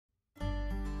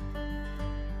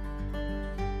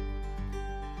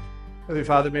Heavenly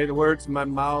Father, may the words of my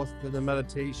mouth and the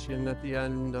meditation at the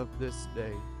end of this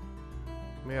day,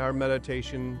 may our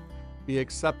meditation be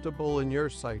acceptable in your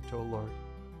sight, O Lord,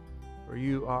 for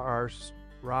you are our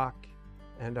rock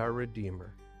and our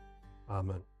Redeemer.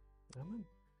 Amen. Amen.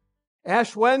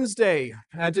 Ash Wednesday,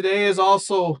 and today is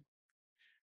also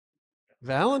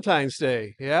Valentine's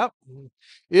Day. Yep.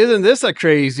 Isn't this a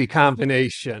crazy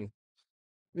combination?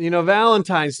 You know,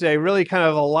 Valentine's Day, really kind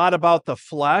of a lot about the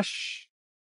flesh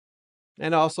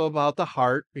and also about the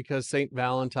heart, because St.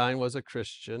 Valentine was a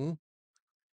Christian.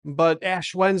 But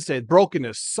Ash Wednesday,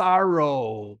 brokenness,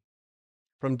 sorrow.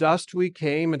 From dust we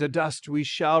came, and to dust we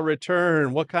shall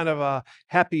return. What kind of a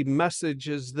happy message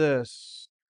is this?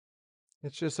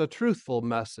 It's just a truthful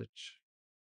message.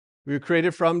 We were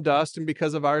created from dust, and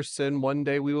because of our sin, one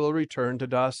day we will return to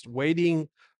dust, waiting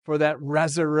for that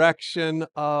resurrection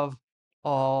of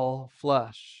all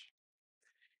flesh.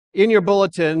 In your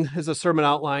bulletin is a sermon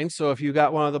outline, so if you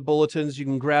got one of the bulletins, you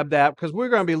can grab that, because we're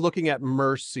going to be looking at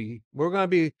mercy. We're going to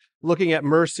be looking at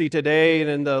mercy today and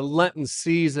in the Lenten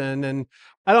season. And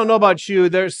I don't know about you,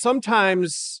 there's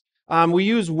sometimes we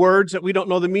use words that we don't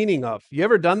know the meaning of. You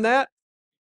ever done that?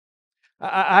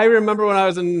 I remember when I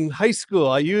was in high school,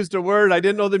 I used a word I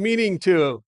didn't know the meaning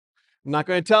to. I'm not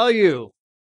going to tell you.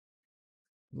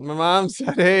 My mom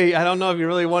said, hey, I don't know if you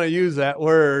really want to use that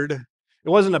word. It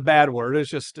wasn't a bad word.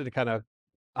 It's just a kind of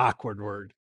awkward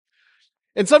word.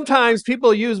 And sometimes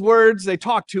people use words, they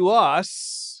talk to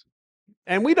us,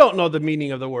 and we don't know the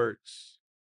meaning of the words.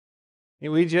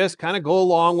 And we just kind of go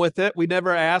along with it. We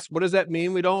never ask, what does that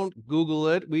mean? We don't Google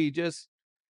it. We just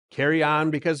carry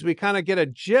on because we kind of get a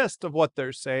gist of what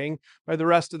they're saying by the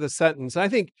rest of the sentence. I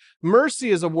think mercy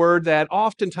is a word that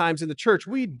oftentimes in the church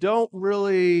we don't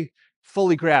really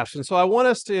fully grasp. And so I want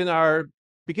us to, in our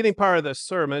beginning part of this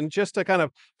sermon, just to kind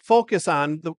of focus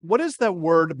on what is that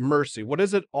word mercy? What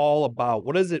is it all about?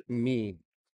 What does it mean?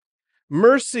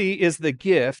 Mercy is the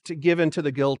gift given to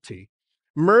the guilty.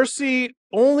 Mercy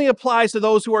only applies to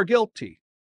those who are guilty.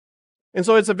 And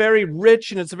so it's a very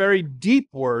rich and it's a very deep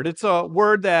word. It's a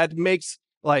word that makes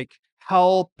like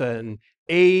help and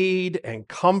aid and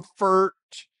comfort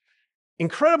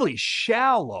incredibly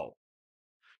shallow,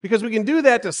 because we can do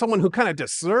that to someone who kind of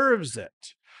deserves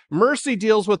it. Mercy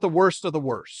deals with the worst of the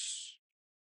worst.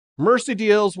 Mercy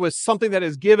deals with something that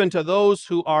is given to those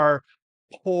who are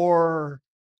poor,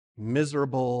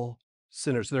 miserable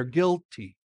sinners. They're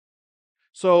guilty.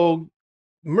 So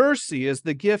mercy is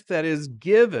the gift that is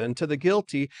given to the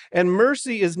guilty, and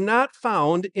mercy is not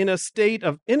found in a state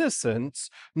of innocence,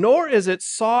 nor is it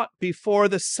sought before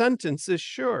the sentence is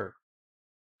sure.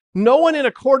 No one in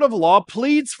a court of law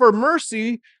pleads for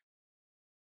mercy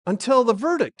until the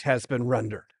verdict has been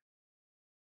rendered.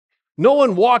 No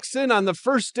one walks in on the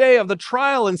first day of the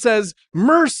trial and says,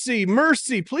 mercy,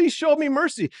 mercy, please show me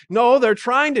mercy. No, they're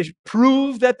trying to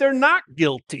prove that they're not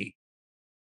guilty.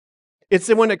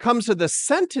 It's when it comes to the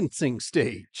sentencing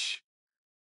stage,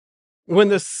 when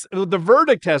the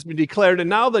verdict has been declared, and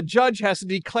now the judge has to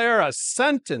declare a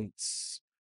sentence,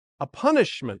 a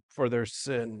punishment for their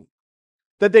sin,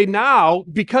 that they now,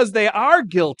 because they are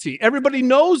guilty, everybody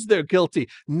knows they're guilty,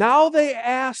 now they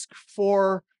ask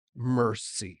for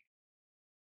mercy.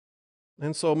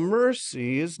 And so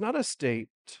mercy is not a state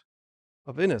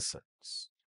of innocence.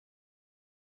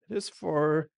 It is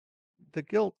for the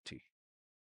guilty.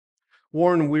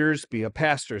 Warren Wiersbe, a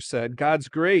pastor, said, God's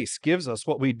grace gives us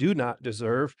what we do not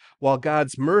deserve, while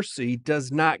God's mercy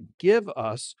does not give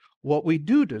us what we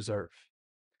do deserve.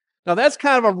 Now, that's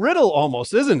kind of a riddle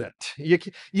almost, isn't it?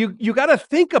 You got to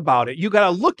think about it. You got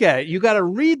to look at it. You got to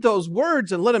read those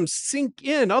words and let them sink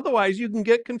in. Otherwise, you can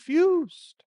get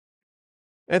confused.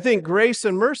 I think grace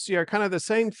and mercy are kind of the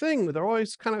same thing. They're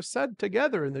always kind of said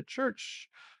together in the church,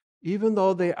 even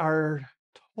though they are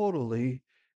totally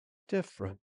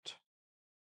different.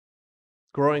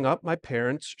 Growing up, my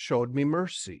parents showed me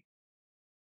mercy.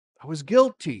 I was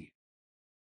guilty.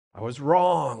 I was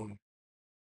wrong.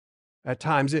 At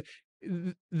times,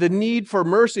 the need for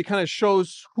mercy kind of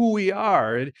shows who we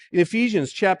are. In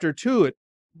Ephesians chapter 2, it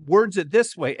words it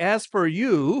this way: as for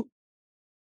you,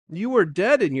 you were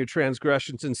dead in your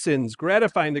transgressions and sins,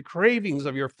 gratifying the cravings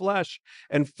of your flesh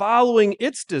and following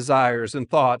its desires and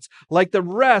thoughts. Like the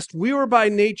rest, we were by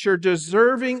nature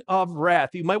deserving of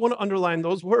wrath. You might want to underline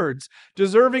those words,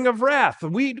 deserving of wrath.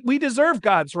 We deserve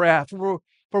God's wrath,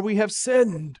 for we have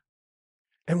sinned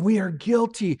and we are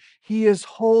guilty. He is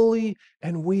holy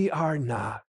and we are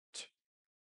not.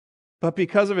 But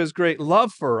because of his great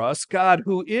love for us, God,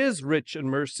 who is rich in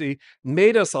mercy,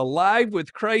 made us alive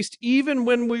with Christ even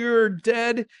when we were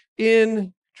dead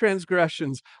in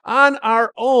transgressions. On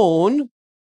our own,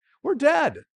 we're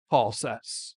dead. Paul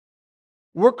says.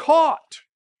 We're caught,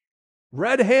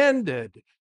 red-handed,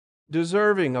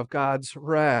 deserving of God's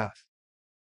wrath.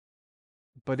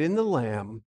 But in the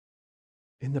Lamb,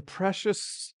 in the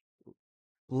precious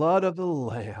blood of the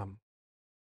Lamb,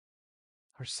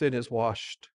 our sin is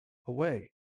washed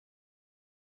away.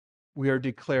 We are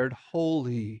declared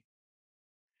holy,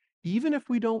 even if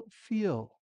we don't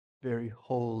feel very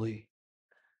holy.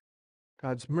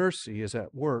 God's mercy is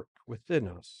at work within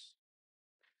us.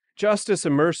 Justice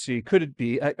and mercy, could it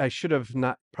be? I should have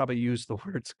not probably used the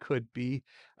words could be.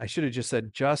 I should have just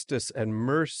said justice and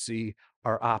mercy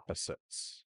are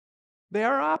opposites. They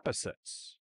are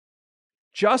opposites.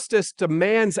 Justice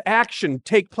demands action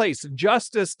take place.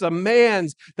 Justice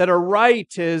demands that a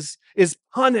right is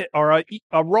punished, or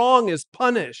a wrong is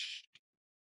punished.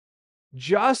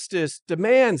 Justice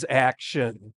demands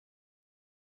action.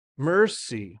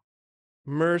 Mercy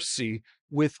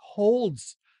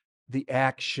withholds the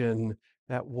action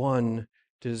that one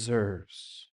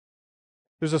deserves.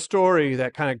 There's a story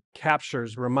that kind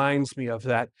of reminds me of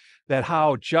that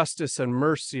how justice and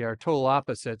mercy are total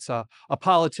opposites. A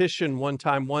politician one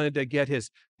time wanted to get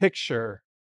his picture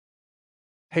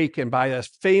taken by a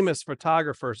famous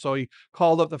photographer. So he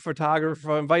called up the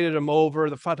photographer, invited him over.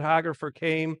 The photographer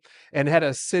came and had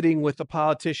a sitting with the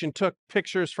politician, took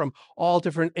pictures from all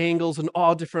different angles and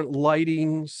all different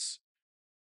lightings.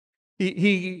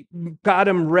 He got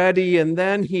him ready, and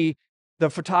then the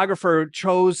photographer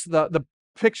chose the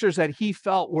pictures that he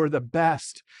felt were the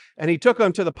best, and he took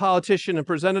them to the politician and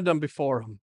presented them before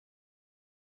him.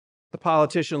 The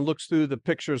politician looks through the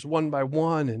pictures one by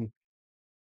one, and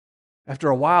after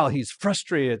a while, he's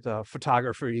frustrated at the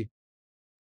photographer. He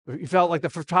felt like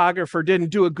the photographer didn't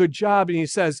do a good job, and he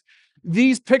says,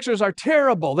 "These pictures are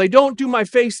terrible. They don't do my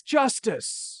face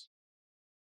justice."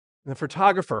 And the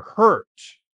photographer,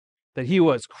 hurt that he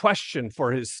was questioned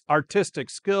for his artistic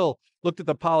skill, looked at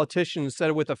the politician and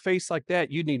said, "With a face like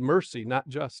that, you need mercy, not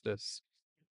justice."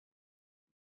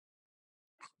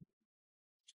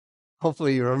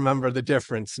 Hopefully you remember the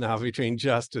difference now between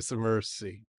justice and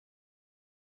mercy.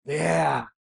 Yeah,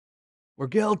 we're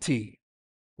guilty.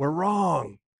 We're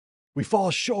wrong. We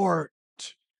fall short.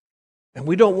 And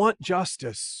we don't want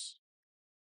justice.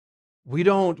 We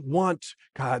don't want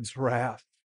God's wrath.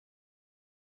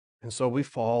 And so we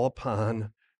fall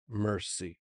upon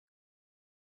mercy.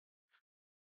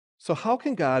 So how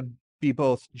can God be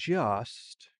both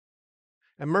just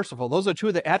and merciful? Those are two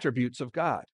of the attributes of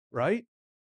God, right?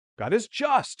 God is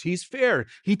just. He's fair.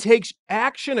 He takes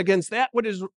action against that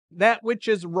which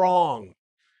is wrong.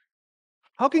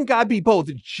 How can God be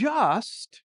both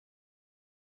just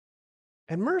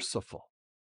and merciful?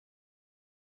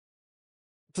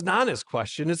 It's an honest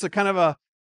question. It's a kind of a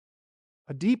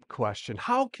deep question.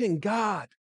 How can God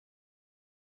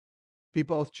be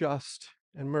both just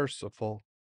and merciful?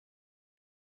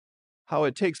 How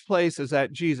it takes place is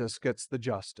that Jesus gets the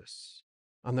justice.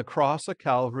 On the cross of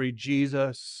Calvary,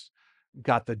 Jesus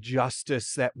got the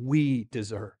justice that we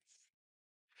deserve.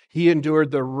 He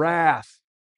endured the wrath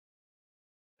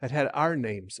that had our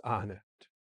names on it.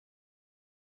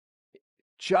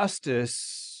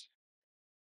 Justice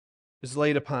is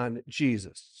laid upon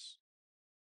Jesus.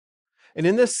 And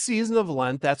in this season of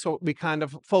Lent, that's what we kind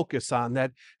of focus on,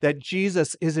 that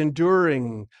Jesus is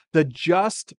enduring the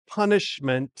just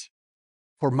punishment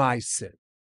for my sin,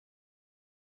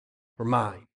 for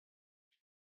mine.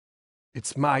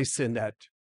 It's my sin that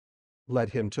led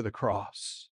him to the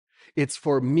cross. It's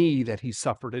for me that he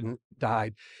suffered and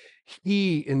died.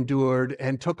 He endured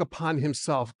and took upon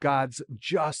himself God's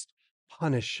just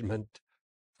punishment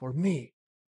for me.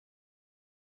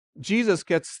 Jesus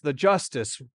gets the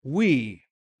justice. We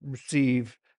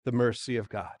receive the mercy of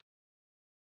God.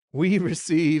 We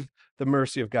receive the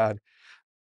mercy of God.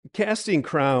 Casting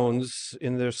Crowns,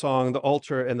 in their song, The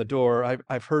Altar and the Door,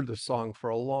 I've heard this song for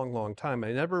a long, long time.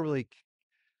 I never really,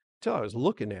 until I was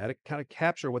looking at it, kind of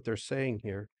capture what they're saying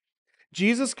here.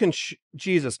 Jesus, can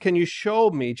you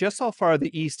show me just how far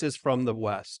the east is from the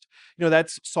west?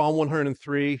 That's Psalm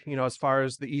 103. As far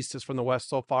as the east is from the west,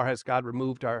 so far has God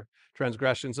removed our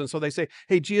transgressions. And so they say,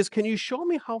 hey, Jesus, can you show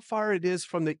me how far it is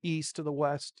from the east to the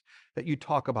west that you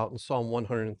talk about in Psalm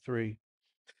 103?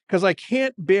 Because I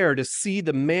can't bear to see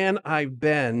the man I've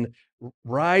been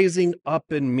rising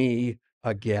up in me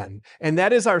again. And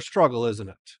that is our struggle, isn't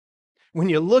it? When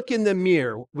you look in the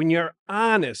mirror, when you're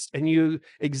honest and you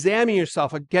examine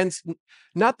yourself against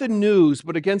not the news,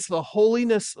 but against the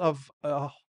holiness of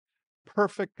a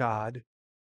perfect God,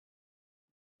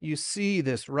 you see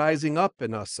this rising up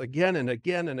in us again and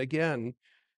again and again.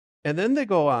 And then they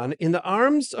go on, in the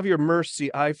arms of your mercy,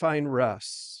 I find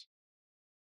rest.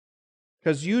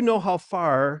 because you know how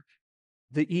far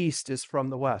the east is from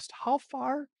the west. How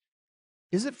far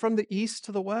is it from the east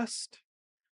to the west?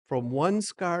 From one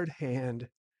scarred hand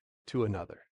to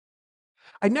another.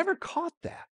 I never caught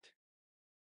that.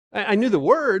 I knew the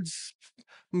words,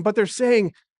 but they're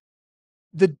saying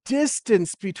the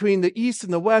distance between the east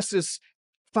and the west is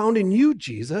found in you,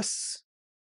 Jesus.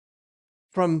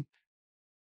 From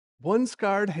one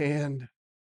scarred hand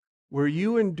where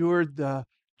you endured the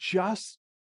just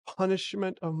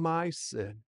punishment of my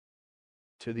sin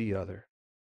to the other.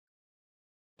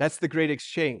 That's the great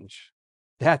exchange.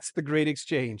 That's the great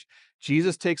exchange.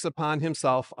 Jesus takes upon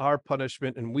himself our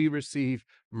punishment, and we receive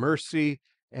mercy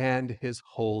and his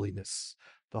holiness.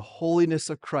 The holiness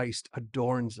of Christ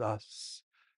adorns us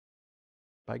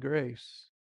by grace.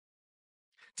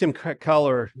 Tim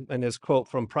Keller, in his quote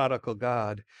from Prodigal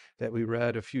God that we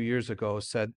read a few years ago,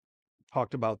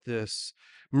 talked about this.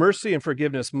 Mercy and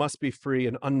forgiveness must be free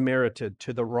and unmerited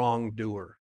to the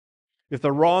wrongdoer. If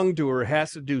the wrongdoer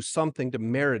has to do something to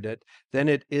merit it, then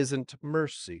it isn't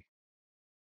mercy.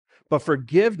 But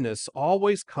forgiveness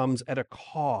always comes at a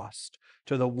cost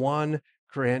to the one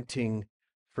granting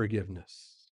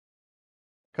forgiveness.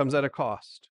 Comes at a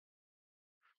cost.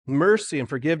 Mercy and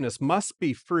forgiveness must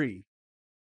be free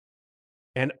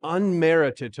and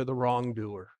unmerited to the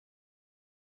wrongdoer.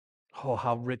 Oh,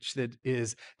 how rich it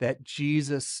is that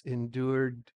Jesus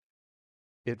endured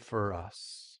it for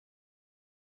us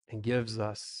and gives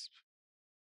us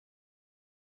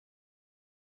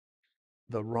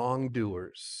the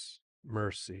wrongdoers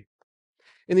mercy.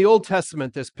 In the Old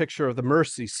Testament, this picture of the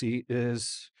mercy seat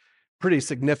is pretty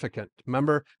significant.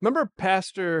 Remember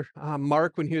Pastor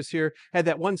Mark, when he was here, had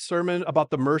that one sermon about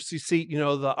the mercy seat,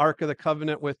 the Ark of the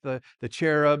Covenant with the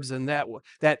cherubs, and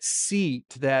that seat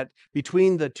that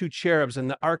between the two cherubs and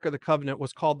the Ark of the Covenant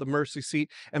was called the mercy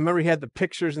seat. And remember, he had the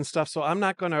pictures and stuff, so I'm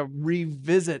not going to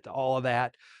revisit all of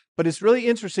that. But it's really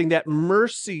interesting, that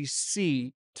mercy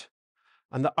seat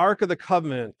on the Ark of the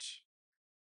Covenant,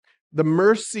 the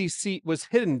mercy seat was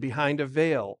hidden behind a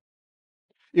veil.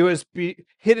 It was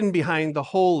hidden behind the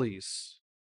holies.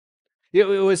 It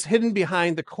was hidden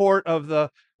behind the court of the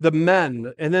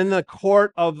men, and then the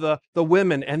court of the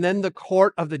women, and then the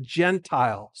court of the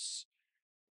Gentiles.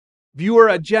 If you were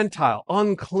a Gentile,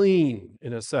 unclean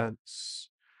in a sense,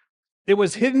 it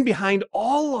was hidden behind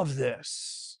all of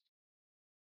this.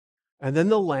 And then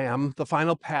the lamb, the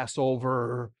final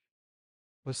Passover,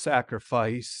 was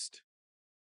sacrificed.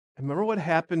 And remember what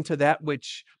happened to that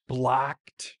which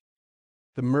blocked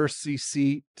the mercy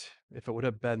seat, if it would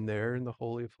have been there in the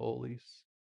Holy of Holies?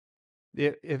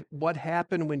 If what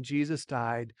happened when Jesus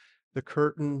died, the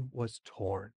curtain was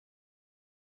torn.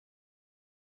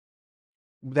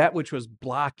 That which was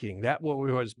blocking, that what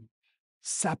was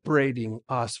separating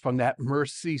us from that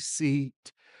mercy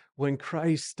seat when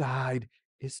Christ died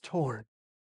is torn,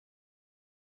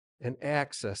 and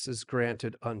access is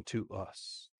granted unto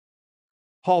us.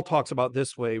 Paul talks about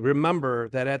this way. Remember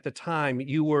that at the time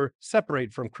you were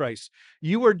separated from Christ.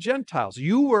 You were Gentiles.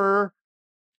 You were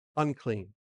unclean.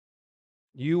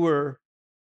 You were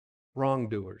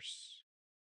wrongdoers,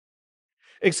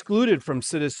 excluded from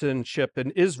citizenship in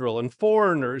Israel and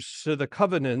foreigners to the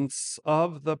covenants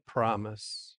of the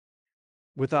promise,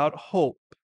 without hope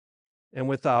and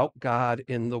without God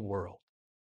in the world.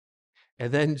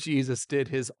 And then Jesus did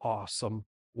his awesome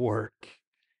work.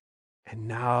 And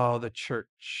now the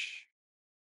church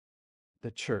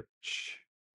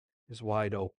is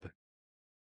wide open.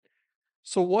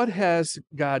 So what has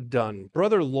God done?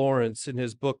 Brother Lawrence, in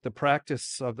his book, The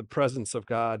Practice of the Presence of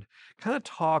God, kind of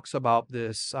talks about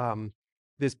this,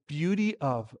 this beauty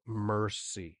of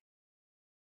mercy,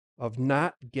 of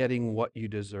not getting what you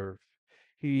deserve.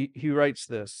 He writes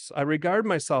this: I regard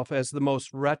myself as the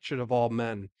most wretched of all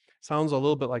men. Sounds a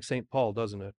little bit like St. Paul,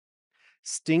 doesn't it?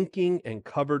 Stinking and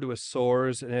covered with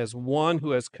sores, and as one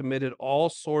who has committed all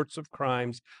sorts of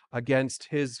crimes against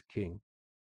his king.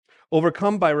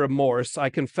 Overcome by remorse,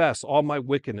 I confess all my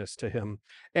wickedness to him,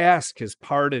 ask his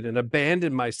pardon, and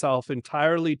abandon myself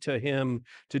entirely to him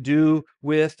to do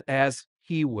with as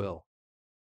he will.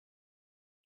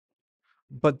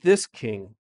 But this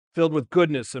king, filled with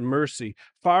goodness and mercy,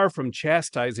 far from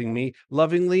chastising me,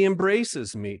 lovingly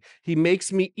embraces me. He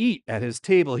makes me eat at his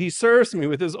table. He serves me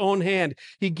with his own hand.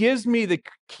 He gives me the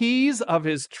keys of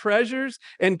his treasures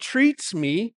and treats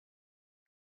me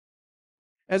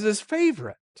as his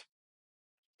favorite.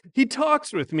 He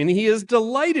talks with me, and he is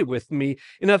delighted with me.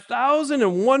 In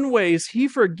 1,001 ways, he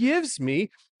forgives me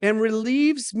and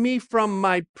relieves me from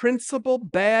my principal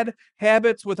bad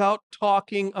habits without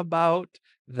talking about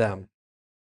them.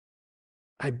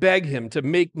 I beg him to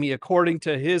make me according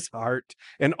to his heart.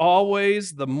 And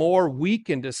always, the more weak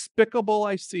and despicable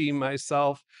I see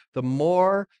myself, the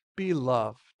more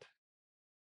beloved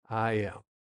I am.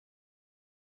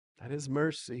 That is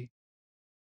mercy.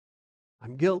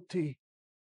 I'm guilty,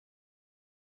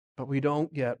 but we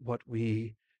don't get what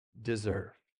we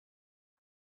deserve.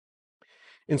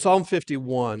 In Psalm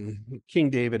 51, King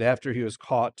David, after he was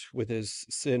caught with his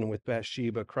sin with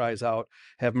Bathsheba, cries out,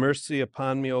 "Have mercy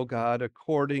upon me, O God,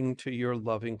 according to your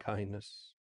loving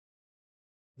kindness."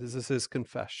 This is his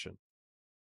confession.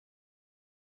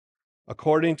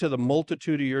 According to the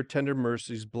multitude of your tender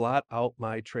mercies, blot out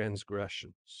my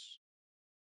transgressions.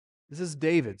 This is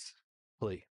David's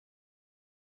plea.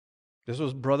 This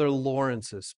was Brother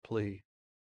Lawrence's plea.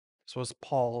 This was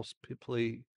Paul's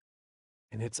plea.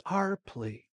 And it's our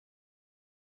plea.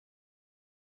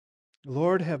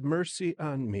 Lord, have mercy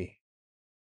on me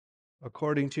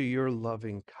according to your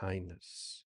loving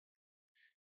kindness.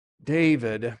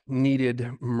 David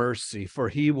needed mercy, for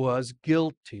he was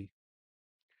guilty.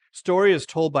 Story is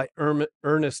told by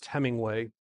Ernest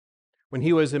Hemingway when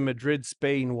he was in Madrid,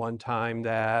 Spain one time,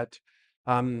 that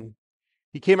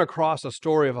he came across a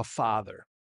story of a father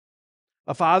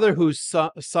whose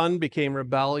son became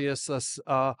rebellious,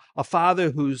 a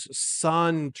father whose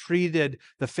son treated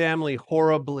the family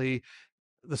horribly,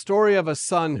 the story of a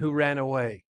son who ran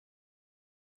away.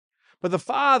 But the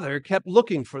father kept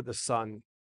looking for the son.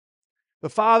 The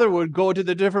father would go to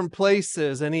the different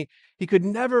places and he could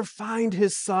never find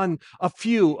his son.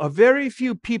 A very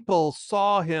few people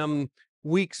saw him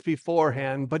weeks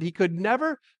beforehand, but he could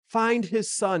never find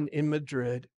his son in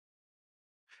Madrid.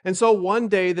 And so one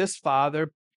day this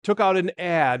father took out an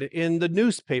ad in the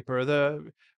newspaper,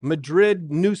 the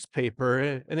Madrid newspaper,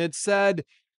 and it said,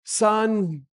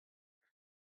 "Son,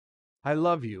 I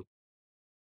love you.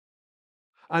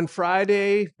 On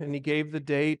Friday," and he gave the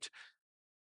date,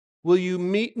 "will you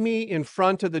meet me in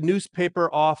front of the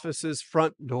newspaper office's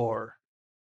front door?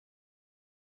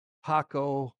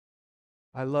 Paco,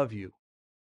 I love you.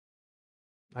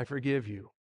 I forgive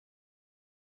you.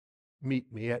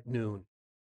 Meet me at noon."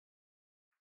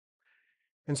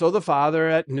 And so the father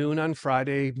at noon on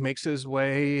Friday makes his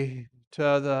way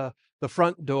to the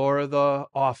front door of the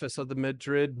office of the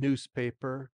Madrid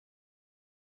newspaper,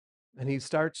 and he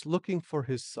starts looking for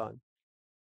his son.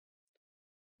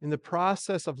 In the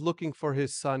process of looking for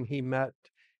his son, he met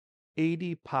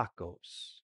 80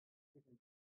 Pacos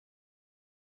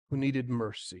who needed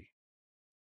mercy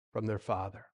from their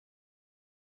father.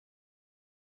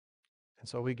 And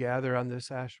so we gather on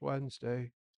this Ash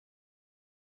Wednesday,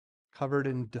 covered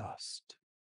in dust,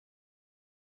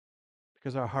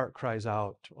 because our heart cries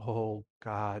out, "Oh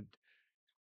God,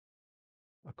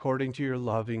 according to your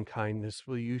loving kindness,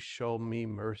 will you show me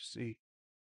mercy?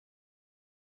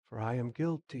 For I am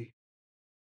guilty.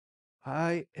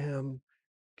 I am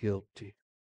guilty."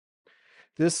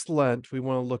 This Lent, we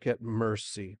want to look at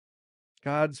mercy,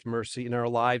 God's mercy in our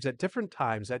lives at different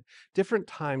times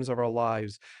of our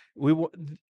lives.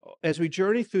 As we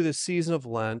journey through the season of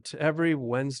Lent, every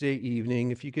Wednesday evening,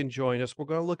 if you can join us, we're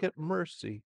going to look at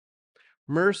mercy.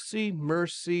 Mercy,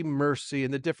 mercy, mercy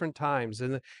in the different times,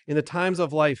 in the times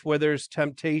of life where there's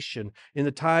temptation, in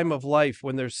the time of life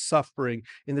when there's suffering,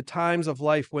 in the times of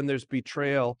life when there's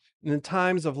betrayal, in the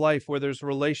times of life where there's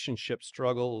relationship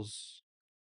struggles,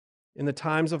 in the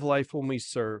times of life when we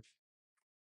serve.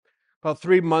 About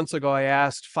 3 months ago, I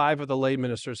asked 5 of the lay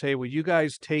ministers, "Hey, would you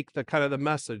guys take the kind of the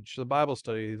message, the Bible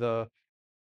study, the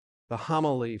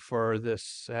homily for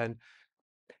this?" And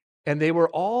they were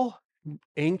all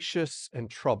anxious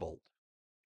and troubled.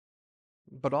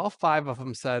 But all 5 of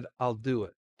them said, "I'll do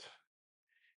it,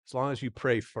 as long as you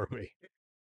pray for me."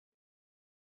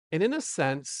 And in a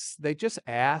sense, they just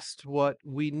asked what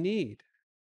we need.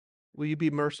 Will you be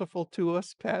merciful to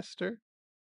us, Pastor?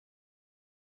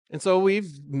 And so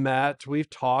we've met, we've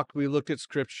talked, we looked at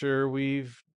scripture,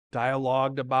 we've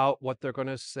dialogued about what they're going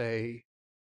to say.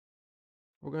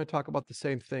 We're going to talk about the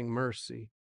same thing,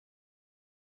 mercy,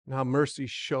 and how mercy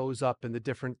shows up in the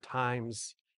different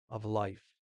times of life.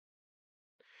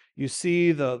 You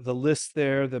see the list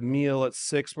there, the meal at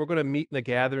 6. We're going to meet in the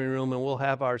gathering room, and we'll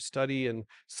have our study and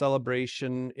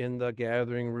celebration in the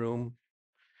gathering room.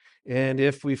 And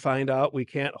if we find out we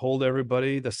can't hold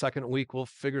everybody the second week, we'll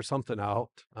figure something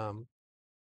out.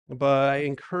 But I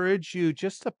encourage you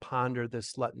just to ponder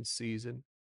this Lenten season,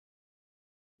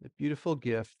 the beautiful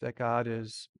gift that God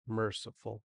is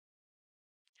merciful.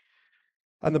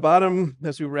 On the bottom,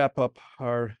 as we wrap up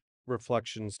our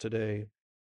reflections today,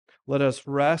 let us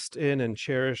rest in and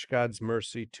cherish God's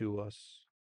mercy to us.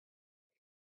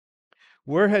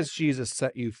 Where has Jesus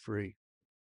set you free?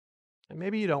 And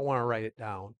maybe you don't want to write it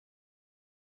down.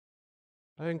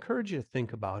 I encourage you to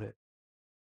think about it.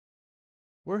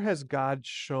 Where has God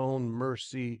shown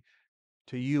mercy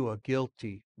to you, a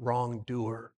guilty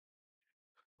wrongdoer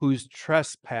who's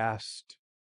trespassed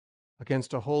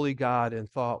against a holy God in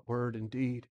thought, word, and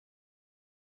deed?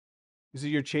 Is it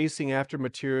your chasing after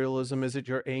materialism? Is it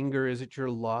your anger? Is it your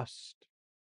lust?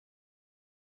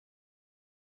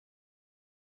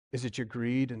 Is it your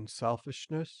greed and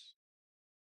selfishness?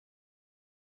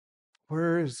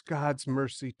 Where has God's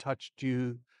mercy touched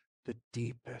you the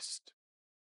deepest?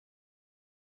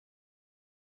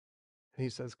 And he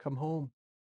says, come home.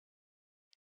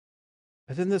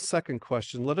 And then the second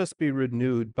question, let us be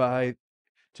renewed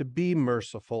to be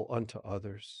merciful unto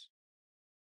others.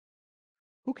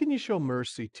 Who can you show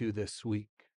mercy to this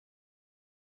week?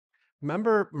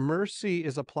 Remember, mercy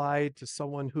is applied to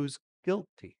someone who's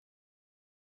guilty.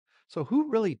 So who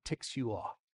really ticks you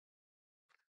off?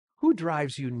 Who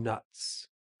drives you nuts?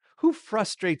 Who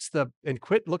frustrates and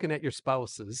quit looking at your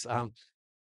spouses.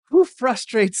 Who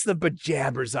frustrates the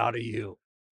bejabbers out of you?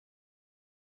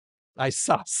 I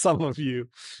saw some of you,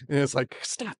 and it's like,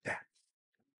 stop that.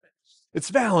 It's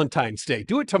Valentine's Day.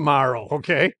 Do it tomorrow,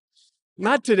 okay?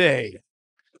 Not today.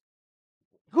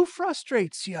 Who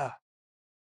frustrates you?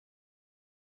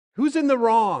 Who's in the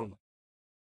wrong?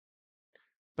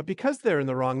 But because they're in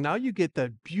the wrong, now you get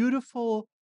the beautiful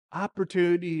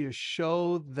opportunity to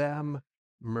show them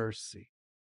mercy.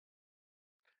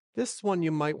 This one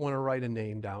you might want to write a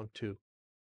name down too.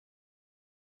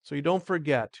 So you don't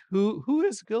forget who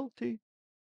is guilty.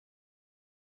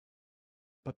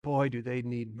 But boy, do they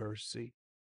need mercy.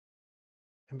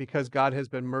 And because God has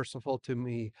been merciful to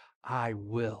me, I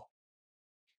will,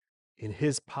 in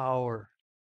his power,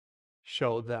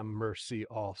 show them mercy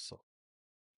also.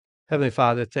 Heavenly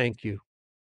Father, thank you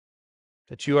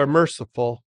that you are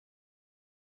merciful,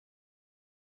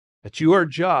 that you are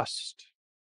just.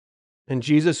 And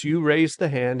Jesus, you raised the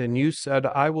hand and you said,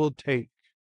 I will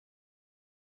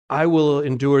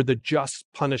endure the just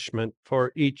punishment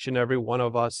for each and every one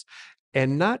of us.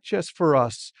 And not just for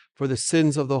us, for the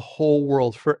sins of the whole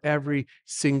world, for every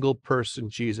single person,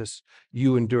 Jesus,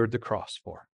 you endured the cross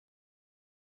for.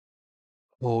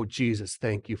 Oh, Jesus,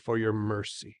 thank you for your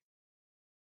mercy.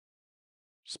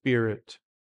 Spirit,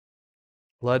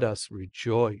 let us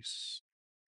rejoice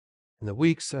in the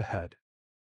weeks ahead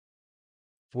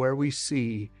where we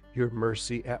see your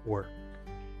mercy at work.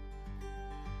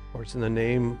 For it's in the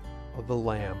name of the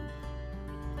Lamb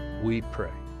we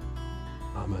pray.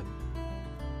 Amen.